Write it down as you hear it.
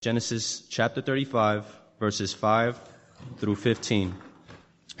Genesis chapter 35, verses 5 through 15.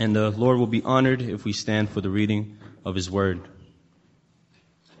 And the Lord will be honored if we stand for the reading of His word.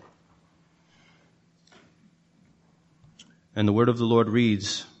 And the word of the Lord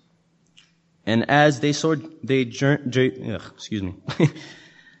reads, And as they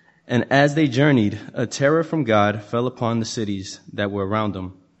journeyed, a terror from God fell upon the cities that were around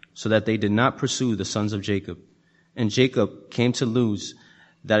them, so that they did not pursue the sons of Jacob. And Jacob came to Luz,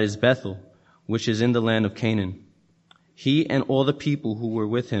 that is Bethel, which is in the land of Canaan. He and all the people who were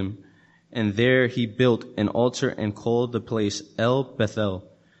with him, and there he built an altar and called the place El-bethel,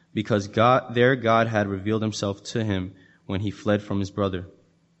 because God had revealed himself to him when he fled from his brother.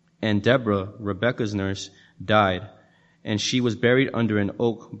 And Deborah, Rebekah's nurse, died, and she was buried under an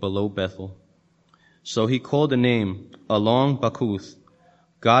oak below Bethel. So he called the name Allon-bacuth.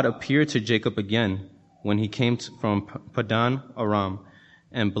 God appeared to Jacob again when he came from Paddan-aram,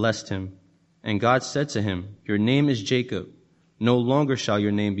 and blessed him. And God said to him, Your name is Jacob. No longer shall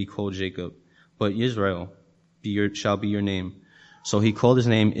your name be called Jacob, but Israel shall be your name. So he called his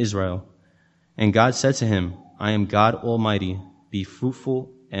name Israel. And God said to him, I am God Almighty. Be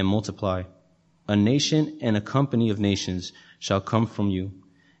fruitful and multiply. A nation and a company of nations shall come from you,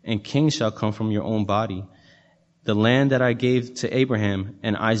 and kings shall come from your own body. The land that I gave to Abraham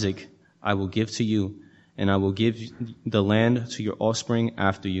and Isaac I will give to you, and I will give the land to your offspring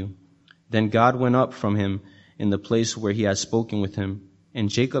after you. Then God went up from him in the place where he had spoken with him, and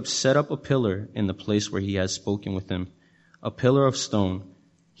Jacob set up a pillar in the place where he had spoken with him, a pillar of stone.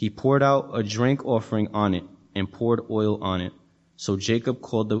 He poured out a drink offering on it and poured oil on it. So Jacob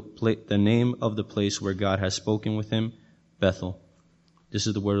called the name of the place where God had spoken with him, Bethel. This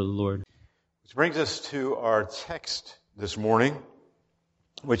is the word of the Lord. Which brings us to our text this morning,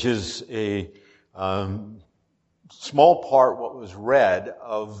 which is a small part what was read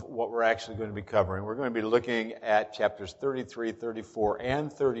of what we're actually going to be covering. We're going to be looking at chapters 33, 34,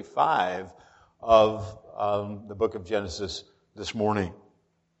 and 35 of the book of Genesis this morning.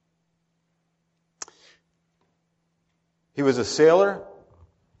 He was a sailor,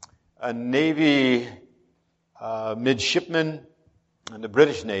 a Navy midshipman in the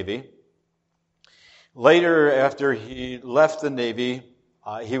British Navy. Later, after he left the Navy,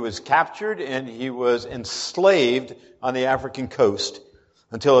 he was captured and he was enslaved on the African coast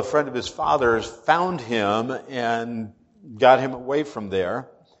until a friend of his father's found him and got him away from there.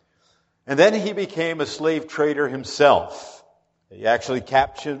 And then he became a slave trader himself. He actually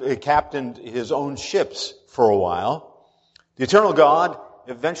captained his own ships for a while. The eternal God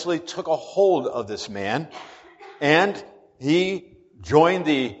eventually took a hold of this man, and he joined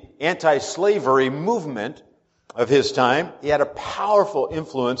the anti-slavery movement of his time. He had a powerful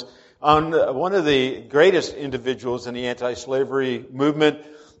influence on one of the greatest individuals in the anti-slavery movement,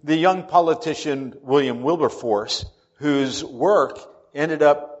 the young politician William Wilberforce, whose work ended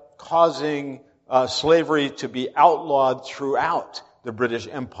up causing slavery to be outlawed throughout the British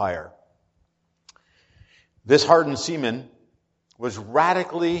Empire. This hardened seaman was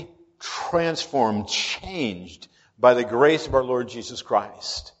radically transformed, changed by the grace of our Lord Jesus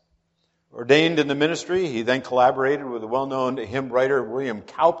Christ. Ordained in the ministry, he then collaborated with the well-known hymn writer William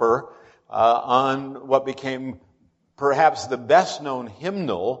Cowper on what became perhaps the best-known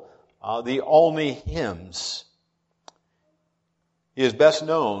hymnal, the Olney Hymns. He is best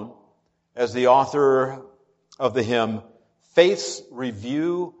known as the author of the hymn, Faith's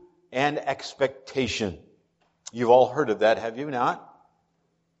Review and Expectation. You've all heard of that, have you not?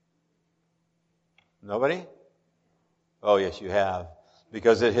 Nobody? Oh, yes, you have.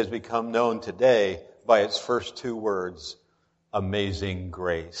 Because it has become known today by its first two words, Amazing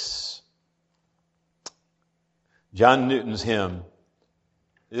Grace. John Newton's hymn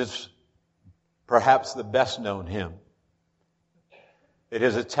is perhaps the best known hymn. It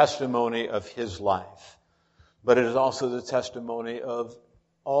is a testimony of his life, but it is also the testimony of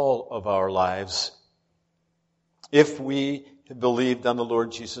all of our lives. If we have believed on the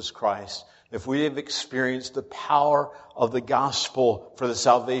Lord Jesus Christ, if we have experienced the power of the gospel for the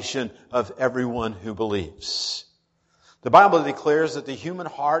salvation of everyone who believes. The Bible declares that the human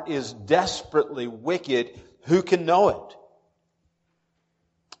heart is desperately wicked. Who can know it?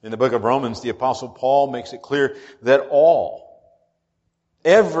 In the book of Romans, the Apostle Paul makes it clear that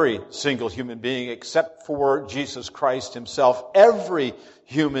every single human being except for Jesus Christ himself, every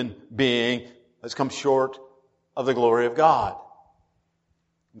human being has come short of the glory of God.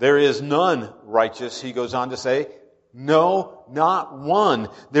 There is none righteous, he goes on to say. No, not one.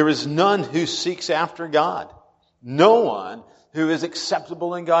 There is none who seeks after God. No one who is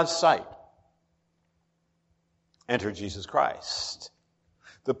acceptable in God's sight. Enter Jesus Christ.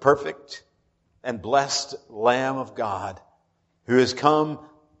 the perfect and blessed Lamb of God, who has come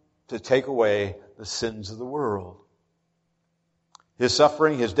to take away the sins of the world. His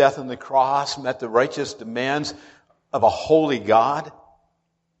suffering, His death on the cross met the righteous demands of a holy God,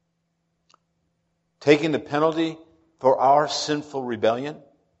 taking the penalty for our sinful rebellion.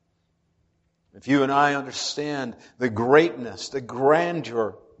 If you and I understand the greatness, the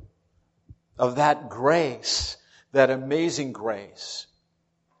grandeur of that grace, that amazing grace,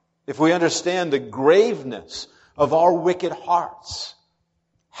 if we understand the graveness of our wicked hearts,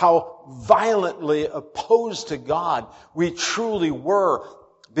 how violently opposed to God we truly were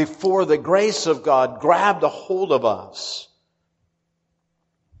before the grace of God grabbed a hold of us,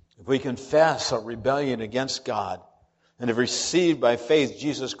 if we confess our rebellion against God and have received by faith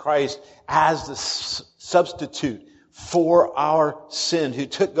Jesus Christ as the substitute for our sin, who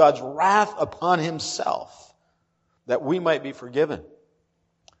took God's wrath upon Himself that we might be forgiven,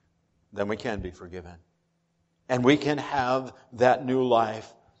 then we can be forgiven. And we can have that new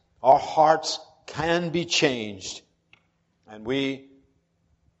life. Our hearts can be changed, and we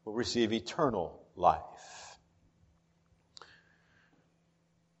will receive eternal life.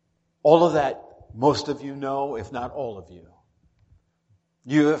 All of that, most of you know, if not all of you.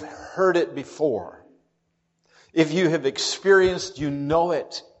 You have heard it before. If you have experienced, you know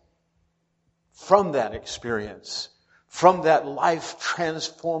it from that experience, from that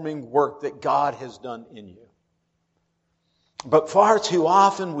life-transforming work that God has done in you. But far too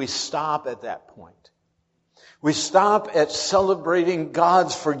often we stop at that point. We stop at celebrating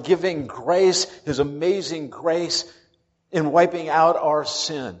God's forgiving grace, His amazing grace in wiping out our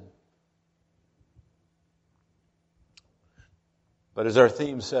sin. But as our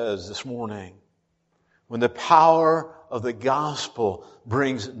theme says this morning, when the power of the gospel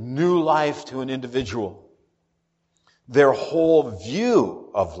brings new life to an individual, their whole view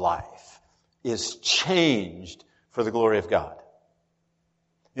of life is changed for the glory of God.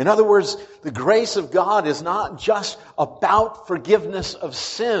 In other words, the grace of God is not just about forgiveness of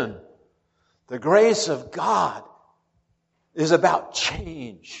sin. The grace of God is about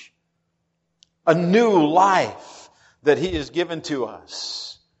change, a new life that He has given to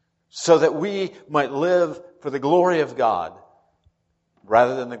us so that we might live for the glory of God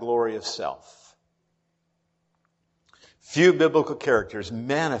rather than the glory of self. Few biblical characters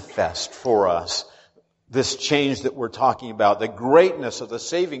manifest for us this change that we're talking about, the greatness of the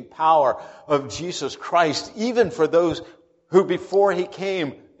saving power of Jesus Christ, even for those who before He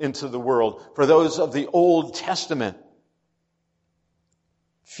came into the world, for those of the Old Testament.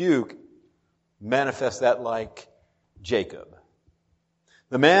 Few manifest that like Jacob,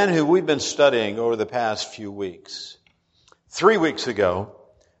 the man who we've been studying over the past few weeks. 3 weeks ago,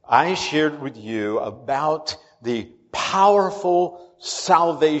 I shared with you about the powerful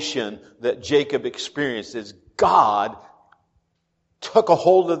salvation that Jacob experienced as God took a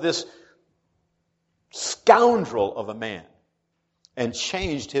hold of this scoundrel of a man and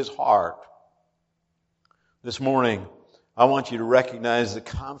changed his heart. This morning, I want you to recognize the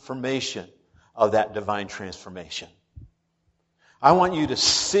confirmation of that divine transformation. I want you to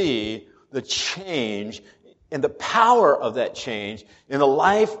see the change and the power of that change in the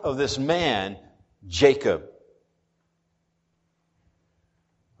life of this man, Jacob.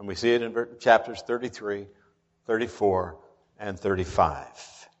 And we see it in chapters 33, 34, and 35.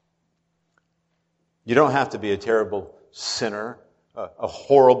 You don't have to be a terrible sinner, a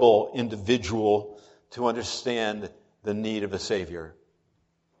horrible individual to understand the need of a Savior.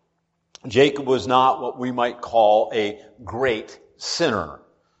 Jacob was not what we might call a great sinner.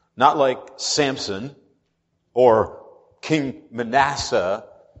 Not like Samson or King Manasseh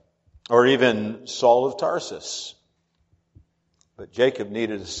or even Saul of Tarsus. But Jacob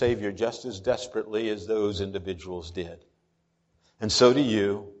needed a Savior just as desperately as those individuals did. And so do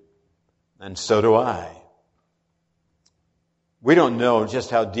you, and so do I. We don't know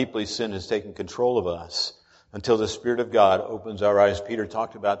just how deeply sin has taken control of us until the Spirit of God opens our eyes. Peter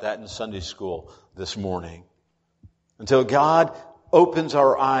talked about that in Sunday school this morning. Until God opens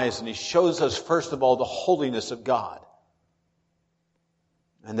our eyes and He shows us, first of all, the holiness of God.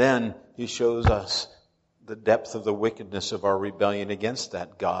 And then He shows us the depth of the wickedness of our rebellion against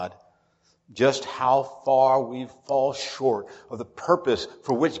that God. Just how far we fall short of the purpose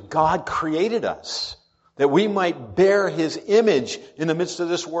for which God created us. That we might bear His image in the midst of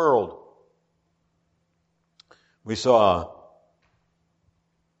this world. We saw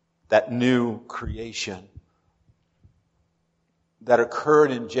that new creation that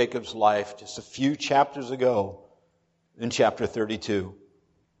occurred in Jacob's life just a few chapters ago in chapter 32.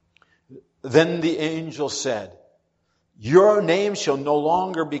 Then the angel said, Your name shall no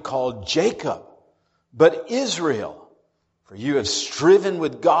longer be called Jacob, but Israel. For you have striven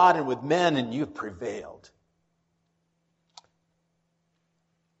with God and with men, and you have prevailed.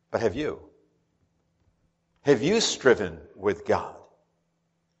 But have you? Have you striven with God?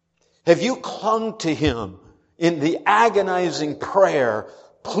 Have you clung to Him in the agonizing prayer,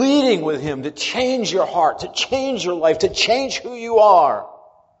 pleading with Him to change your heart, to change your life, to change who you are?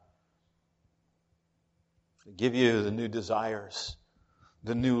 To give you the new desires,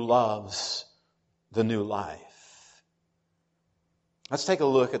 the new loves, the new life. Let's take a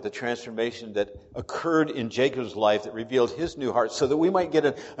look at the transformation that occurred in Jacob's life that revealed his new heart so that we might get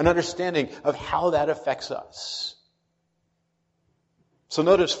an understanding of how that affects us. So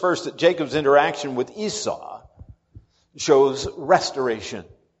notice first that Jacob's interaction with Esau shows restoration.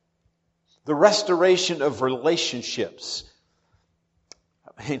 The restoration of relationships.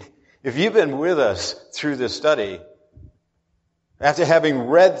 I mean, if you've been with us through this study, after having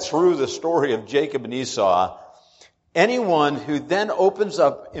read through the story of Jacob and Esau, anyone who then opens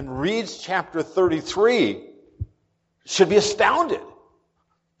up and reads chapter 33 should be astounded.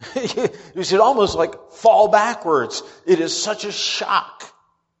 You should almost like fall backwards. It is such a shock.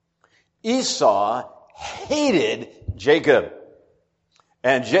 Esau hated Jacob.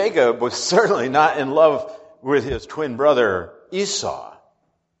 And Jacob was certainly not in love with his twin brother Esau.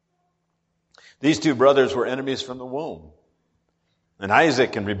 These two brothers were enemies from the womb. And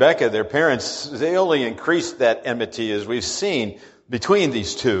Isaac and Rebekah, their parents, they only increased that enmity as we've seen between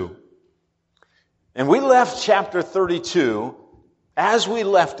these two. And we left chapter 32, as we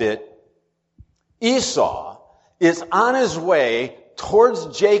left it, Esau is on his way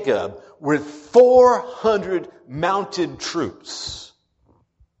towards Jacob with 400 mounted troops.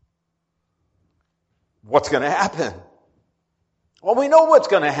 What's going to happen? Well, we know what's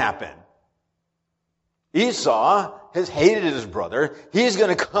going to happen. Esau has hated his brother. He's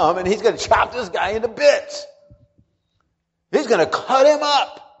going to come and he's going to chop this guy into bits. He's going to cut him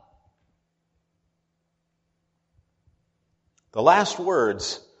up. The last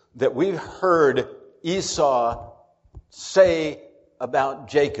words that we've heard Esau say about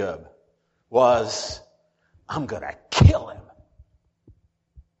Jacob was, I'm going to kill him.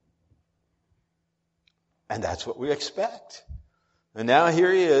 And that's what we expect. And now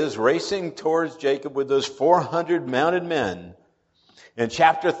here he is racing towards Jacob with those 400 mounted men. And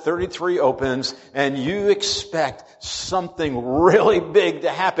chapter 33 opens and you expect something really big to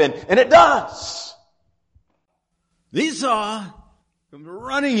happen. And it does. Esau comes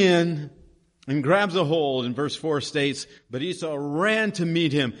running in and grabs a hold. And verse 4 states, but Esau ran to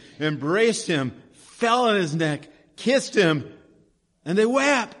meet him, embraced him, fell on his neck, kissed him, and they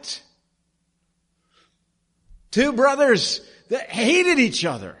wept. Two brothers that hated each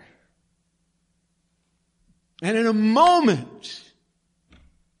other. And in a moment,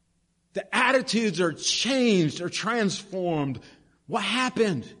 the attitudes are changed or transformed. What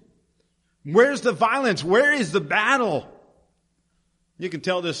happened? Where's the violence? Where is the battle? You can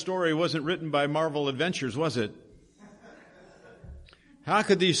tell this story wasn't written by Marvel Adventures, was it? How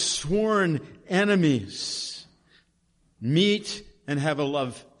could these sworn enemies meet and have a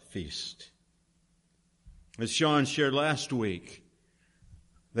love feast? As Sean shared last week,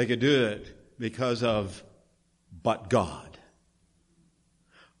 they could do it because of but God.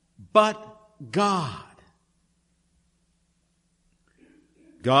 But God.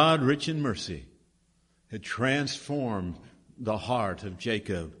 God, rich in mercy, had transformed the heart of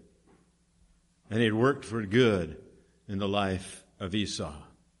Jacob, and it worked for good in the life of Esau.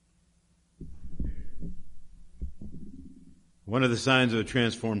 One of the signs of a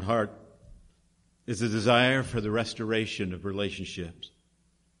transformed heart is the desire for the restoration of relationships.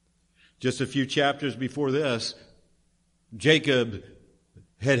 Just a few chapters before this, Jacob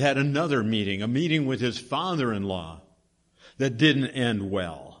had had another meeting, a meeting with his father-in-law that didn't end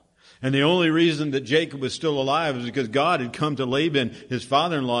well. And the only reason that Jacob was still alive was because God had come to Laban, his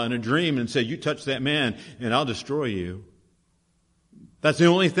father-in-law, in a dream and said, you touch that man and I'll destroy you. That's the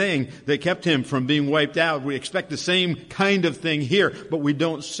only thing that kept him from being wiped out. We expect the same kind of thing here, but we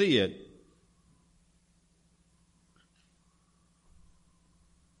don't see it.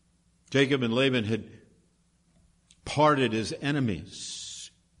 Jacob and Laban had parted as enemies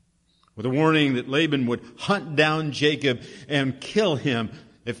with a warning that Laban would hunt down Jacob and kill him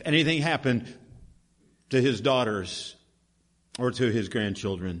if anything happened to his daughters or to his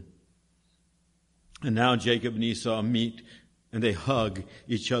grandchildren. And now Jacob and Esau meet and they hug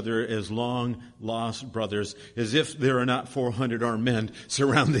each other as long-lost brothers, as if there are not 400 armed men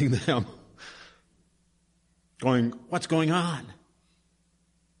surrounding them. Going, what's going on?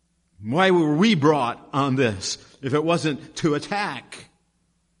 Why were we brought on this? if it wasn't to attack.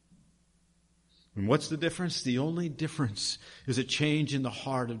 And what's the difference? The only difference is a change in the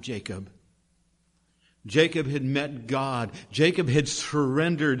heart of Jacob. Jacob had met God. Jacob had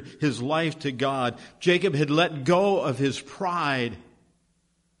surrendered his life to God. Jacob had let go of his pride.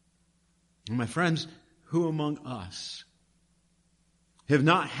 And my friends, who among us have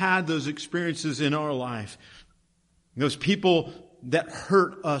not had those experiences in our life? Those people that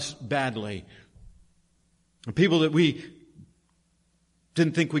hurt us badly. The people that we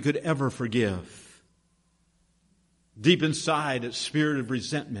didn't think we could ever forgive. Deep inside, a spirit of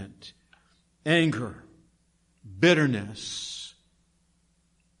resentment, anger, bitterness.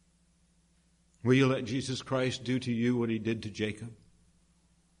 Will you let Jesus Christ do to you what He did to Jacob?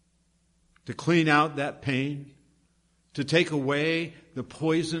 To clean out that pain, to take away the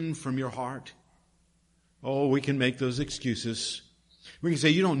poison from your heart. Oh, we can make those excuses. We can say,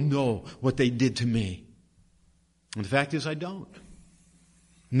 you don't know what they did to me. And the fact is, I don't.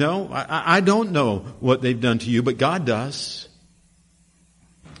 No, I don't know what they've done to you, but God does.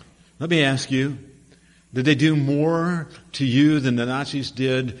 Let me ask you, did they do more to you than the Nazis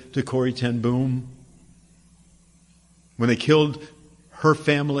did to Corrie ten Boom? When they killed her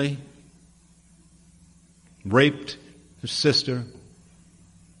family, raped her sister,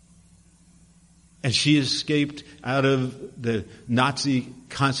 and she escaped out of the Nazi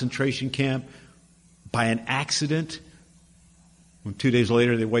concentration camp by an accident. When 2 days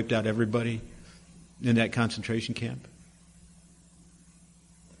later they wiped out everybody in that concentration camp.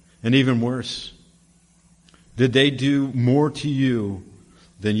 And even worse, did they do more to you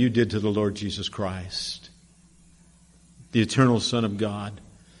than you did to the Lord Jesus Christ, the eternal Son of God?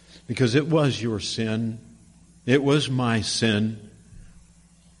 Because it was your sin. It was my sin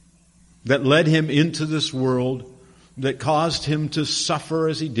that led Him into this world, that caused Him to suffer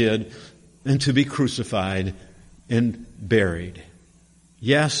as He did and to be crucified and buried.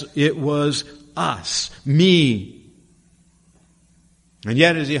 Yes, it was us, me. And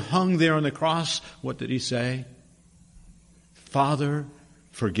yet as He hung there on the cross, what did He say? Father,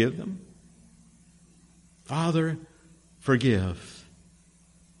 forgive them. Father, forgive.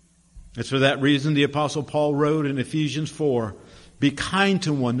 It's for that reason the Apostle Paul wrote in Ephesians 4, be kind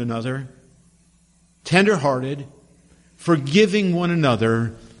to one another, tender-hearted, forgiving one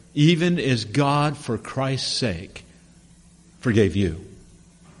another, even as God, for Christ's sake, forgave you.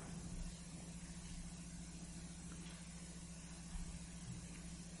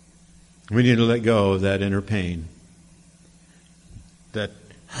 We need to let go of that inner pain, that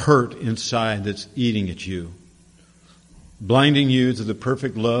hurt inside that's eating at you, blinding you to the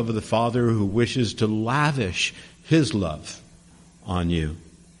perfect love of the Father who wishes to lavish His love on you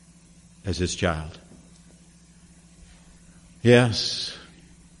as His child. Yes,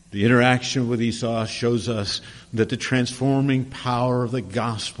 the interaction with Esau shows us that the transforming power of the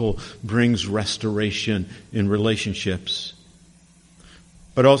gospel brings restoration in relationships.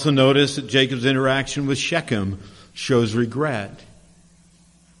 But also notice that Jacob's interaction with Shechem shows regret.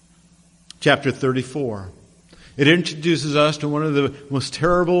 Chapter 34. It introduces us to one of the most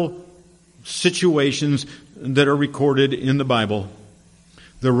terrible situations that are recorded in the Bible.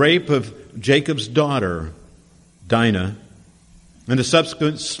 The rape of Jacob's daughter, Dinah, and the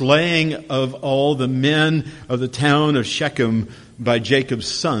subsequent slaying of all the men of the town of Shechem by Jacob's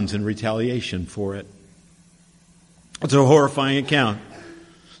sons in retaliation for it. It's a horrifying account.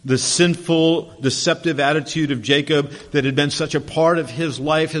 The sinful, deceptive attitude of Jacob that had been such a part of his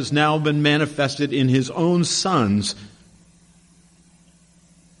life has now been manifested in his own sons,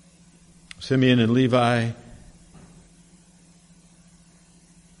 Simeon and Levi,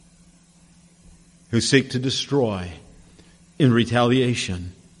 who seek to destroy in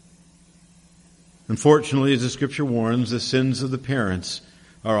retaliation. Unfortunately, as the Scripture warns, the sins of the parents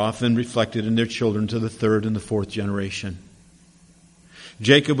are often reflected in their children to the third and the fourth generation.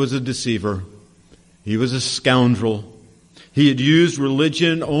 Jacob was a deceiver. He was a scoundrel. He had used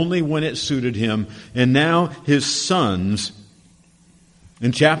religion only when it suited him. And now his sons,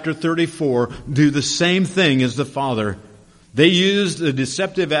 in chapter 34, do the same thing as the father. They used the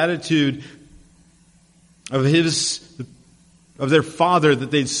deceptive attitude of their father that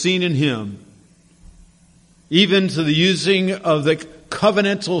they'd seen in him, even to the using of the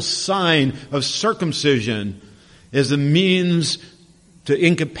covenantal sign of circumcision as a means to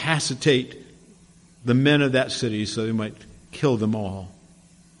incapacitate the men of that city so they might kill them all.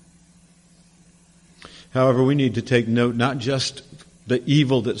 However, we need to take note not just the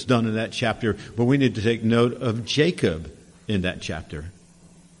evil that's done in that chapter, but we need to take note of Jacob in that chapter.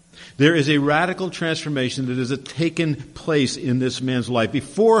 There is a radical transformation that has taken place in this man's life.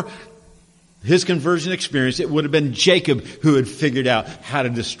 Before his conversion experience, it would have been Jacob who had figured out how to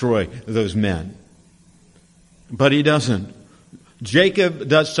destroy those men. But he doesn't. Jacob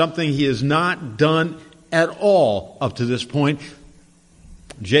does something he has not done at all up to this point.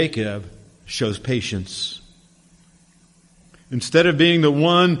 Jacob shows patience. Instead of being the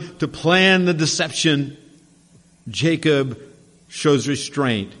one to plan the deception, Jacob shows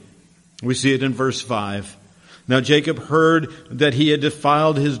restraint. We see it in verse 5. Now Jacob heard that he had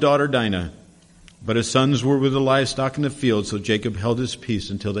defiled his daughter Dinah, but his sons were with the livestock in the field, so Jacob held his peace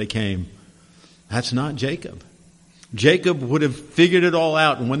until they came. That's not Jacob. Jacob would have figured it all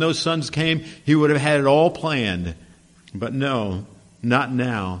out, and when those sons came, he would have had it all planned. But no, not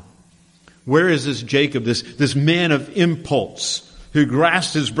now. Where is this Jacob, this man of impulse, who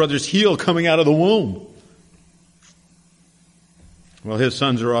grasped his brother's heel coming out of the womb? While his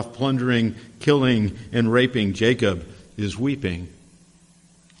sons are off plundering, killing, and raping, Jacob is weeping.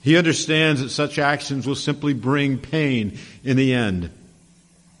 He understands that such actions will simply bring pain in the end.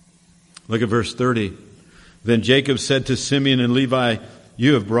 Look at verse 30. Then Jacob said to Simeon and Levi,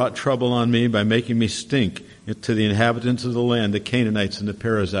 "You have brought trouble on me by making me stink to the inhabitants of the land, the Canaanites and the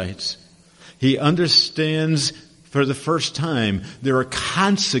Perizzites." He understands for the first time there are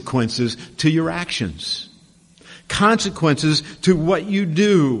consequences to your actions. Consequences to what you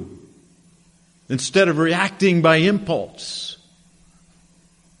do instead of reacting by impulse.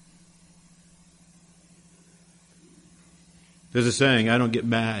 There's a saying, I don't get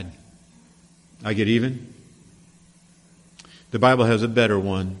mad, I get even. The Bible has a better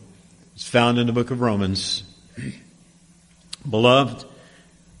one. It's found in the book of Romans. Beloved,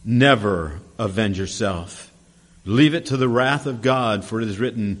 never avenge yourself. Leave it to the wrath of God, for it is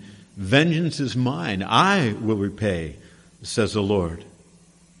written, "Vengeance is mine, I will repay," says the Lord.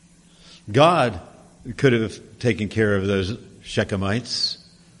 God could have taken care of those Shechemites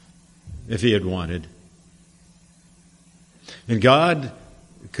if he had wanted. And God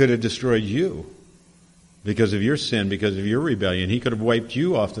could have destroyed you because of your sin, because of your rebellion. He could have wiped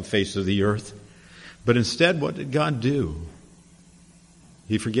you off the face of the earth. But instead, what did God do?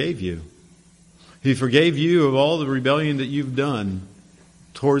 He forgave you. He forgave you of all the rebellion that you've done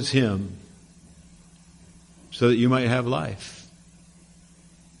towards Him so that you might have life.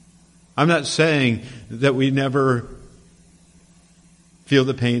 I'm not saying that we never feel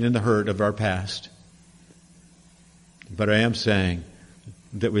the pain and the hurt of our past. But I am saying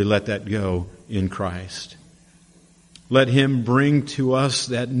that we let that go in Christ. Let Him bring to us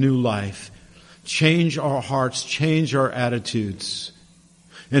that new life. Change our hearts, change our attitudes.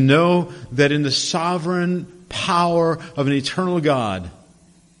 And know that in the sovereign power of an eternal God,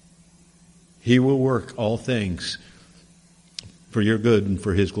 He will work all things for your good and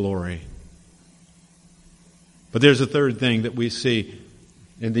for His glory. But there's a third thing that we see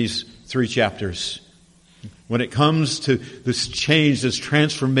in these 3 chapters. When it comes to this change, this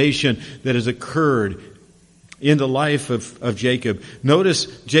transformation that has occurred in the life of Jacob. Notice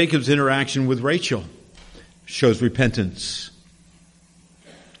Jacob's interaction with Rachel shows repentance.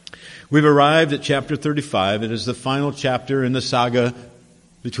 We've arrived at chapter 35. It is the final chapter in the saga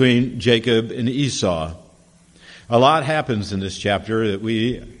between Jacob and Esau. A lot happens in this chapter that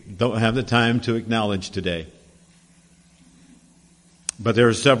we don't have the time to acknowledge today. But there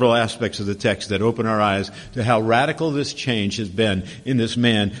are several aspects of the text that open our eyes to how radical this change has been in this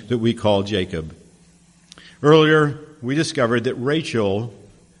man that we call Jacob. Earlier, we discovered that Rachel,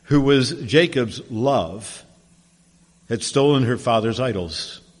 who was Jacob's love, had stolen her father's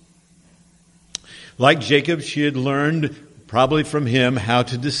idols. Like Jacob, she had learned, probably from him, how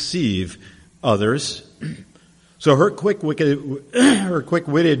to deceive others. So her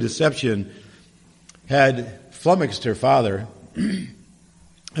quick-witted deception had flummoxed her father,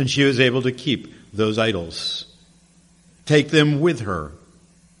 and she was able to keep those idols, take them with her.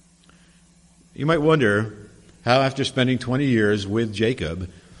 You might wonder how, after spending 20 years with Jacob,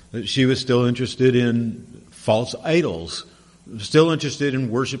 that she was still interested in false idols, still interested in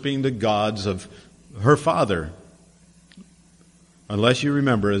worshiping the gods of her father. Unless you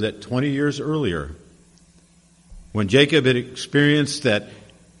remember that 20 years earlier, when Jacob had experienced that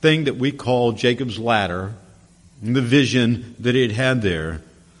thing that we call Jacob's ladder, and the vision that he had had there,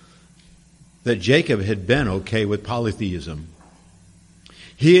 that Jacob had been okay with polytheism.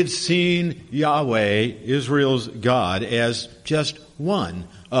 He had seen Yahweh, Israel's God, as just one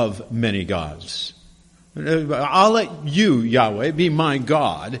of many gods. I'll let you, Yahweh, be my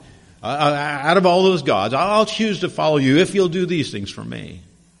God. Out of all those gods, I'll choose to follow you if you'll do these things for me.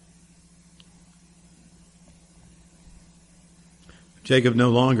 Jacob no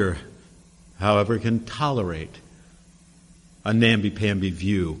longer, however, can tolerate a namby-pamby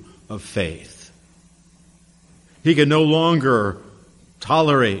view of faith. He could no longer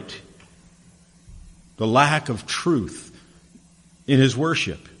tolerate the lack of truth in his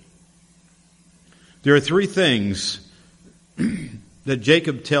worship. There are three things that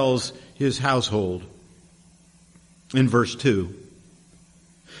Jacob tells his household in verse 2.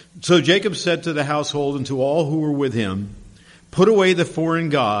 So Jacob said to the household and to all who were with him, "Put away the foreign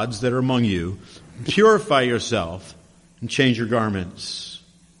gods that are among you, purify yourself, and change your garments."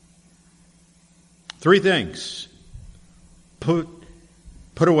 Three things. Put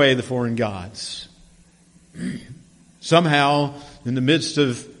away the foreign gods. Somehow, in the midst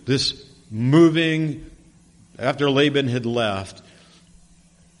of this moving, after Laban had left,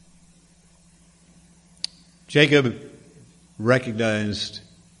 Jacob recognized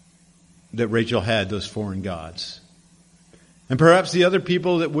that Rachel had those foreign gods. And perhaps the other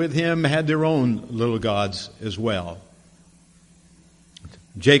people that with him had their own little gods as well.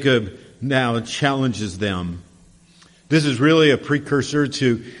 Jacob now challenges them. This is really a precursor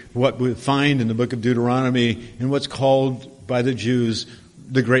to what we find in the book of Deuteronomy in what's called by the Jews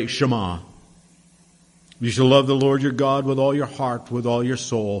the Great Shema. You shall love the Lord your God with all your heart, with all your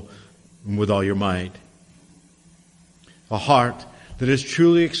soul, and with all your might. A heart that has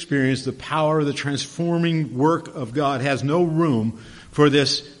truly experienced the power of the transforming work of God has no room for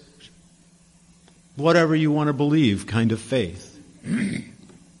this whatever you want to believe kind of faith.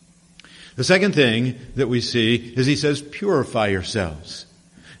 The second thing that we see is he says, purify yourselves.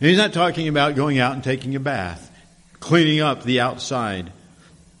 And he's not talking about going out and taking a bath, cleaning up the outside.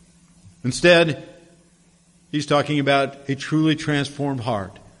 Instead, he's talking about a truly transformed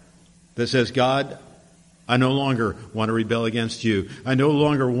heart that says, God, I no longer want to rebel against you. I no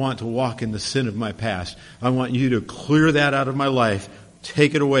longer want to walk in the sin of my past. I want you to clear that out of my life.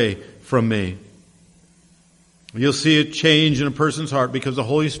 Take it away from me. You'll see a change in a person's heart because the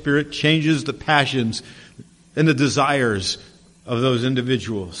Holy Spirit changes the passions and the desires of those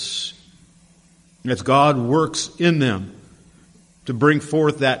individuals. As God works in them to bring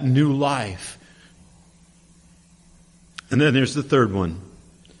forth that new life. And then there's the third one.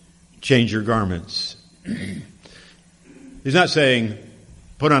 Change your garments. He's not saying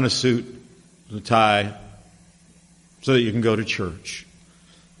put on a suit, a tie, so that you can go to church.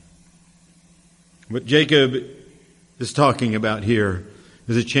 What Jacob is talking about here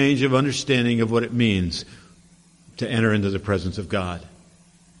is a change of understanding of what it means to enter into the presence of God.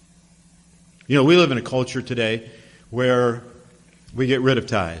 You know, we live in a culture today where we get rid of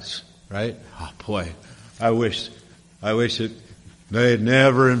ties, right? Oh boy, I wish that they had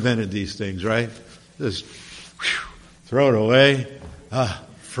never invented these things, right? Just throw it away.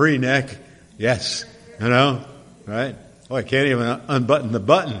 Free neck. Yes. You know, right? Oh, I can't even unbutton the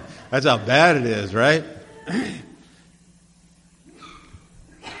button. That's how bad it is, right?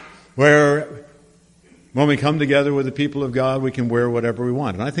 Where when we come together with the people of God, we can wear whatever we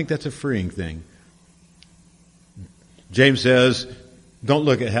want. And I think that's a freeing thing. James says, don't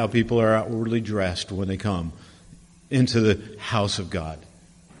look at how people are outwardly dressed when they come into the house of God.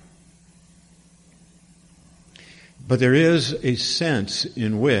 But there is a sense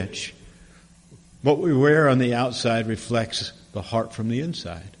in which what we wear on the outside reflects the heart from the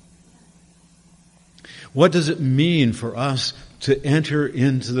inside. What does it mean for us to enter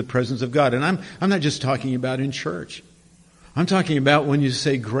into the presence of God? And I'm not just talking about in church. I'm talking about when you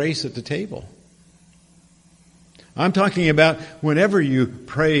say grace at the table. I'm talking about whenever you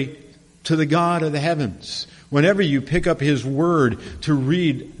pray to the God of the heavens, whenever you pick up His Word to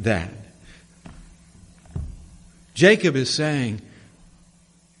read that. Jacob is saying,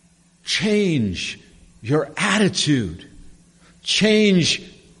 change your attitude, change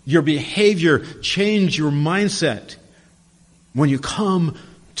your behavior, change your mindset when you come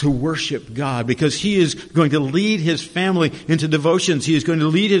to worship God, because He is going to lead His family into devotions. He is going to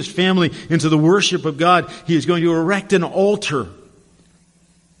lead His family into the worship of God. He is going to erect an altar.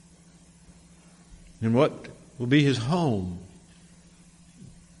 And what will be His home?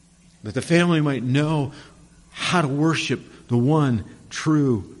 That the family might know how to worship the one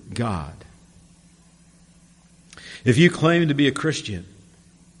true God. If you claim to be a Christian,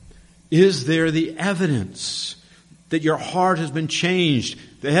 is there the evidence that your heart has been changed?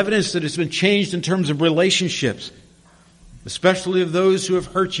 The evidence that it's been changed in terms of relationships, especially of those who have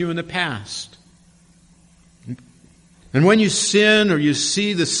hurt you in the past. And when you sin or you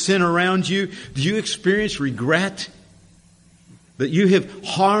see the sin around you, do you experience regret that you have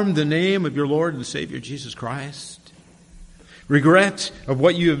harmed the name of your Lord and Savior Jesus Christ? Regret of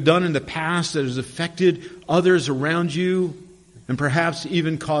what you have done in the past that has affected others around you and perhaps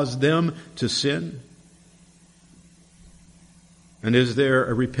even caused them to sin? And is there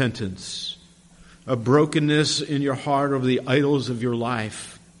a repentance, a brokenness in your heart over the idols of your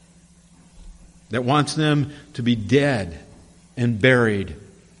life that wants them to be dead and buried,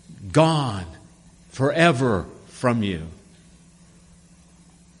 gone forever from you?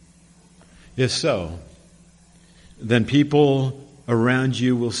 If so, then people around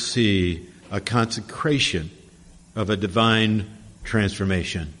you will see a consecration of a divine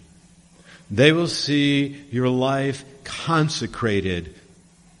transformation. They will see your life consecrated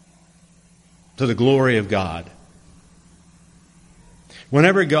to the glory of God.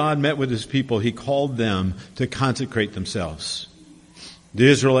 Whenever God met with His people, He called them to consecrate themselves. The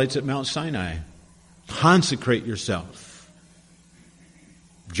Israelites at Mount Sinai, consecrate yourself.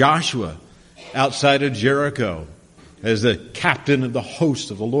 Joshua, outside of Jericho, as the captain of the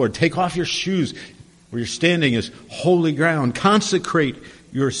host of the Lord, take off your shoes. Where you're standing is holy ground. Consecrate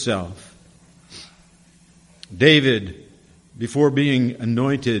yourself. David, before being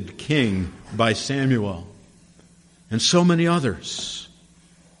anointed king by Samuel, and so many others.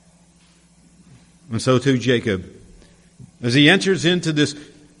 And so too Jacob, as he enters into this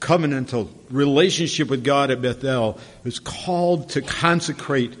covenantal relationship with God at Bethel, is called to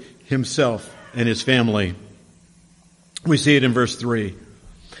consecrate himself and his family. We see it in verse 3.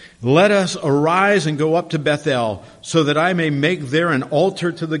 Let us arise and go up to Bethel, so that I may make there an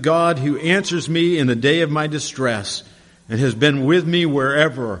altar to the God who answers me in the day of my distress, and has been with me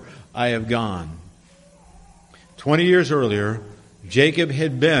wherever I have gone. 20 years earlier, Jacob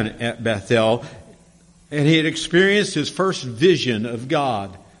had been at Bethel, and he had experienced his first vision of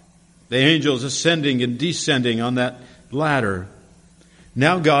God. The angels ascending and descending on that ladder.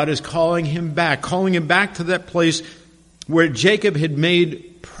 Now God is calling him back to that place where Jacob had made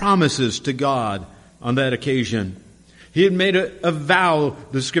promises to God on that occasion. He had made a vow,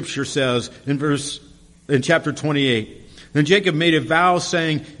 the scripture says in chapter 28. Then Jacob made a vow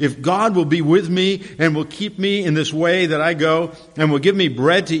saying, if God will be with me and will keep me in this way that I go, and will give me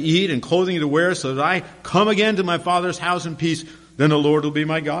bread to eat and clothing to wear, so that I come again to my father's house in peace, then the Lord will be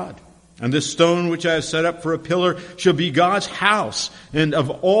my God. And this stone which I have set up for a pillar shall be God's house. And of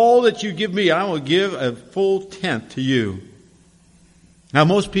all that you give me, I will give a full tenth to you. Now,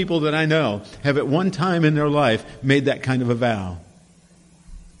 most people that I know have at one time in their life made that kind of a vow.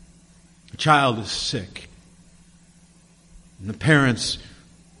 A child is sick. And the parents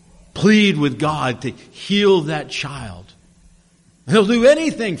plead with God to heal that child. They'll do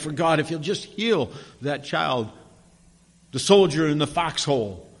anything for God if He'll just heal that child. The soldier in the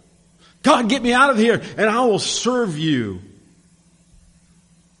foxhole. God, get me out of here and I will serve you.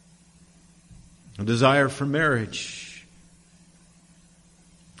 A desire for marriage.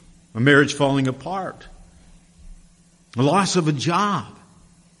 A marriage falling apart. A loss of a job.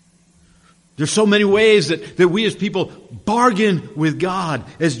 There's so many ways that we as people bargain with God,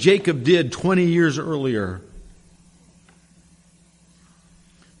 as Jacob did 20 years earlier.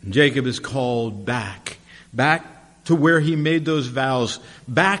 And Jacob is called back to where he made those vows,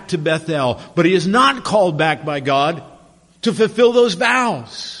 back to Bethel. But he is not called back by God to fulfill those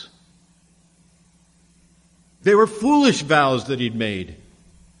vows. They were foolish vows that he'd made.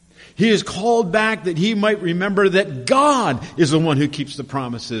 He is called back that he might remember that God is the one who keeps the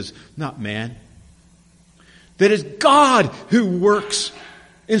promises, not man. That it's God who works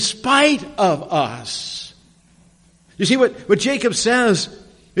in spite of us. You see what Jacob says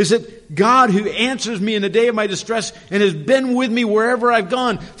is that God who answers me in the day of my distress and has been with me wherever I've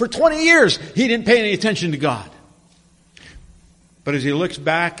gone. For 20 years, he didn't pay any attention to God. But as he looks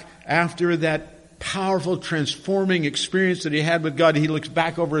back after that powerful, transforming experience that he had with God, he looks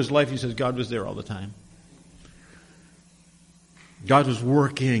back over his life, he says, God was there all the time. God was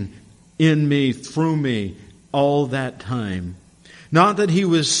working in me, through me, all that time. Not that he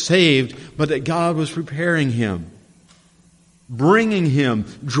was saved, but that God was preparing him, bringing him,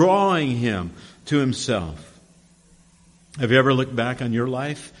 drawing him to himself. Have you ever looked back on your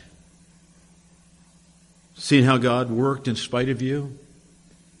life? Seen how God worked in spite of you?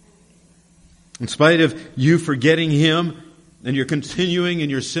 In spite of you forgetting Him and you're continuing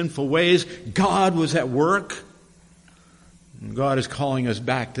in your sinful ways, God was at work. And God is calling us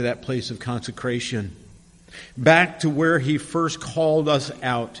back to that place of consecration. Back to where He first called us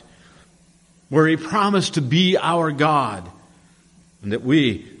out. Where He promised to be our God. And that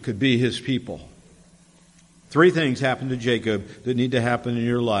we could be His people. 3 things happened to Jacob that need to happen in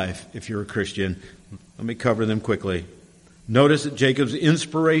your life if you're a Christian. Let me cover them quickly. Notice that Jacob's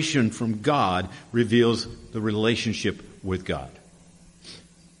inspiration from God reveals the relationship with God.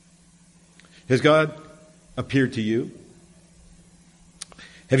 Has God appeared to you?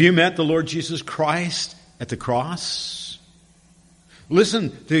 Have you met the Lord Jesus Christ at the cross?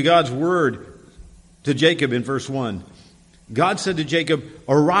 Listen to God's word to Jacob in verse 1. God said to Jacob,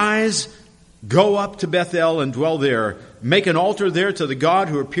 "Arise, go up to Bethel and dwell there. Make an altar there to the God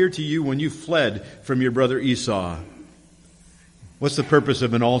who appeared to you when you fled from your brother Esau." What's the purpose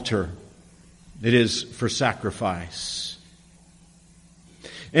of an altar? It is for sacrifice.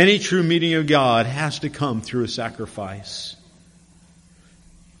 Any true meeting of God has to come through a sacrifice.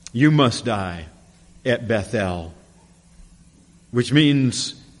 You must die at Bethel, which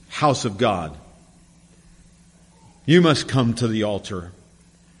means house of God. You must come to the altar.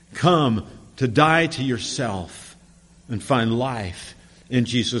 Come to die to yourself and find life in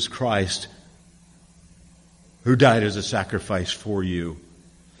Jesus Christ, who died as a sacrifice for you.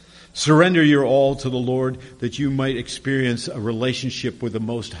 Surrender your all to the Lord that you might experience a relationship with the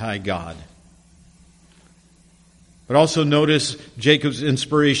Most High God. But also notice Jacob's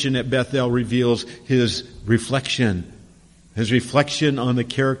inspiration at Bethel reveals his reflection on the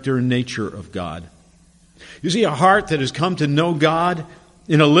character and nature of God. You see, a heart that has come to know God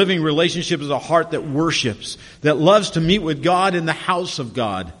in a living relationship is a heart that worships, that loves to meet with God in the house of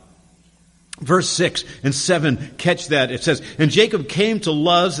God. Verse 6 and 7, catch that. It says, "And Jacob came to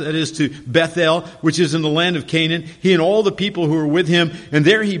Luz," that is to Bethel, which is in the land of Canaan, he and all the people who were with him, and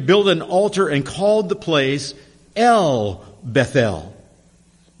there he built an altar and called the place El-bethel,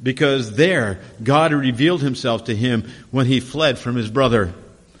 because there God revealed himself to him when he fled from his brother.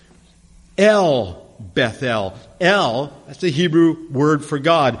 El-bethel. El, that's the Hebrew word for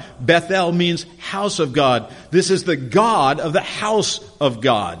God. Bethel means house of God. This is the God of the house of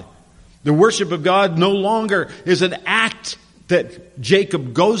God. The worship of God no longer is an act that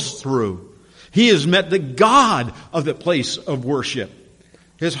Jacob goes through. He has met the God of the place of worship.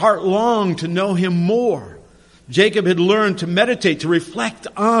 His heart longed to know him more. Jacob had learned to meditate, to reflect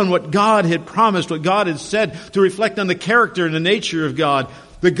on what God had promised, what God had said, to reflect on the character and the nature of God,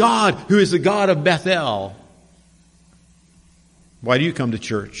 the God who is the God of Bethel. Why do you come to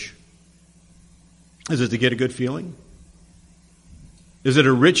church? Is it to get a good feeling? Is it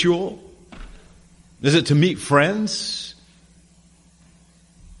a ritual? Is it to meet friends?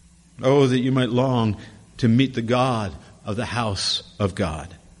 Oh, that you might long to meet the God of the house of God.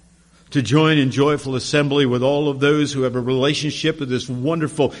 To join in joyful assembly with all of those who have a relationship with this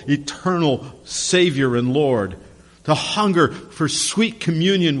wonderful, eternal Savior and Lord. To hunger for sweet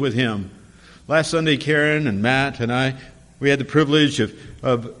communion with Him. Last Sunday, Karen and Matt and I, we had the privilege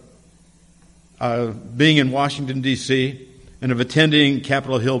of being in Washington, D.C., and of attending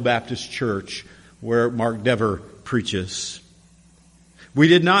Capitol Hill Baptist Church, where Mark Deborah preaches. We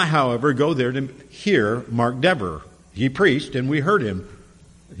did not, however, go there to hear Mark Deborah. He preached, and we heard him.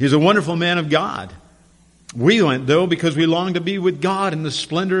 He's a wonderful man of God. We went, though, because we longed to be with God in the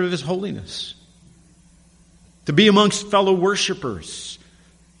splendor of His holiness. To be amongst fellow worshipers.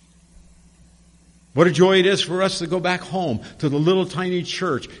 What a joy it is for us to go back home to the little tiny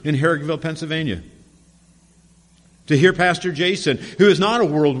church in Herrickville, Pennsylvania. To hear Pastor Jason, who is not a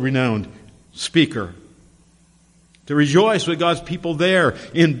world-renowned speaker. To rejoice with God's people there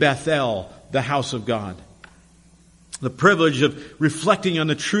in Bethel, the house of God. The privilege of reflecting on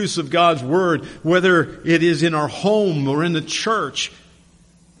the truths of God's Word, whether it is in our home or in the church,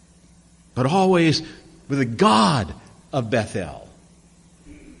 but always with the God of Bethel.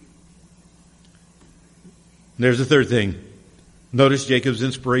 There's the third thing. Notice Jacob's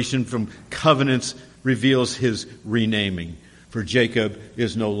inspiration from covenants reveals his renaming. For Jacob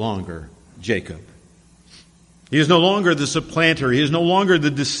is no longer Jacob. He is no longer the supplanter. He is no longer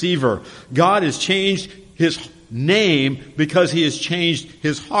the deceiver. God has changed his name because He has changed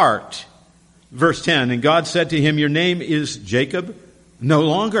his heart. Verse 10, "And God said to him, Your name is Jacob. No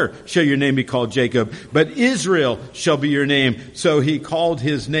longer shall your name be called Jacob, but Israel shall be your name. So He called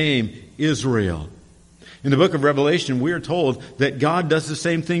his name Israel." In the book of Revelation, we are told that God does the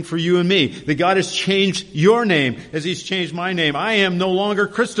same thing for you and me. That God has changed your name as He's changed my name. I am no longer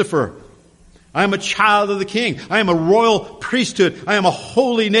Christopher. I am a child of the King. I am a royal priesthood. I am a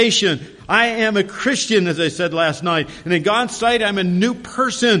holy nation. I am a Christian, as I said last night. And in God's sight, I'm a new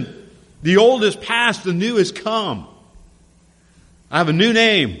person. The old is past, the new is come. I have a new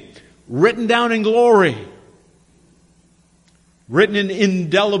name, written down in glory, written in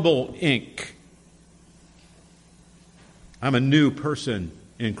indelible ink. I'm a new person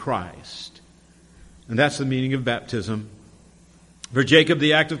in Christ. And that's the meaning of baptism. For Jacob,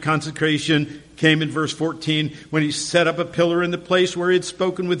 the act of consecration came in verse 14 when he set up a pillar in the place where he had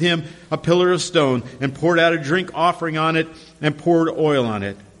spoken with him, a pillar of stone, and poured out a drink offering on it and poured oil on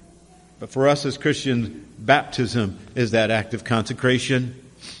it. But for us as Christians, baptism is that act of consecration.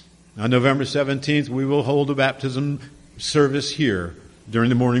 On November 17th, we will hold a baptism service here during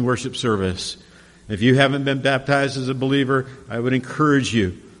the morning worship service. If you haven't been baptized as a believer, I would encourage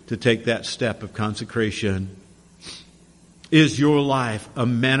you to take that step of consecration. Is your life a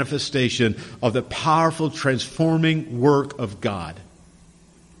manifestation of the powerful transforming work of God?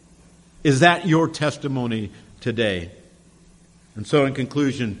 Is that your testimony today? And so in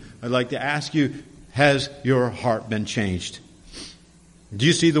conclusion, I'd like to ask you, has your heart been changed? Do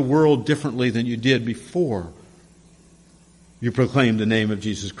you see the world differently than you did before you proclaimed the name of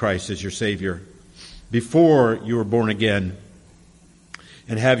Jesus Christ as your Savior? Before you were born again?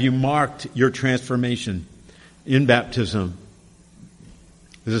 And have you marked your transformation in baptism?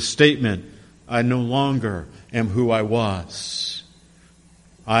 There's a statement, I no longer am who I was.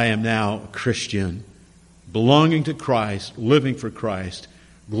 I am now a Christian, belonging to Christ, living for Christ,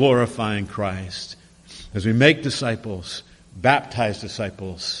 glorifying Christ. As we make disciples, baptize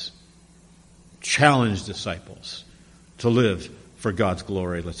disciples, challenge disciples to live for God's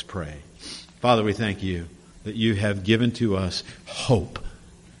glory. Let's pray. Father, we thank you that you have given to us hope,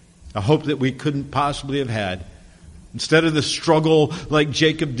 a hope that we couldn't possibly have had. Instead of the struggle like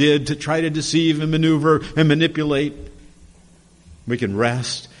Jacob did to try to deceive and maneuver and manipulate, we can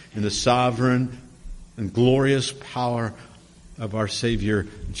rest in the sovereign and glorious power of our Savior,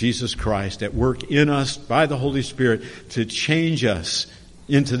 Jesus Christ, at work in us by the Holy Spirit to change us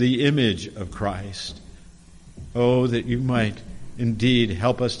into the image of Christ. Oh, that you might indeed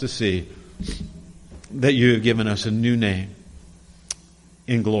help us to see that you have given us a new name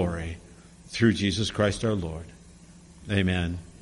in glory through Jesus Christ our Lord. Amen.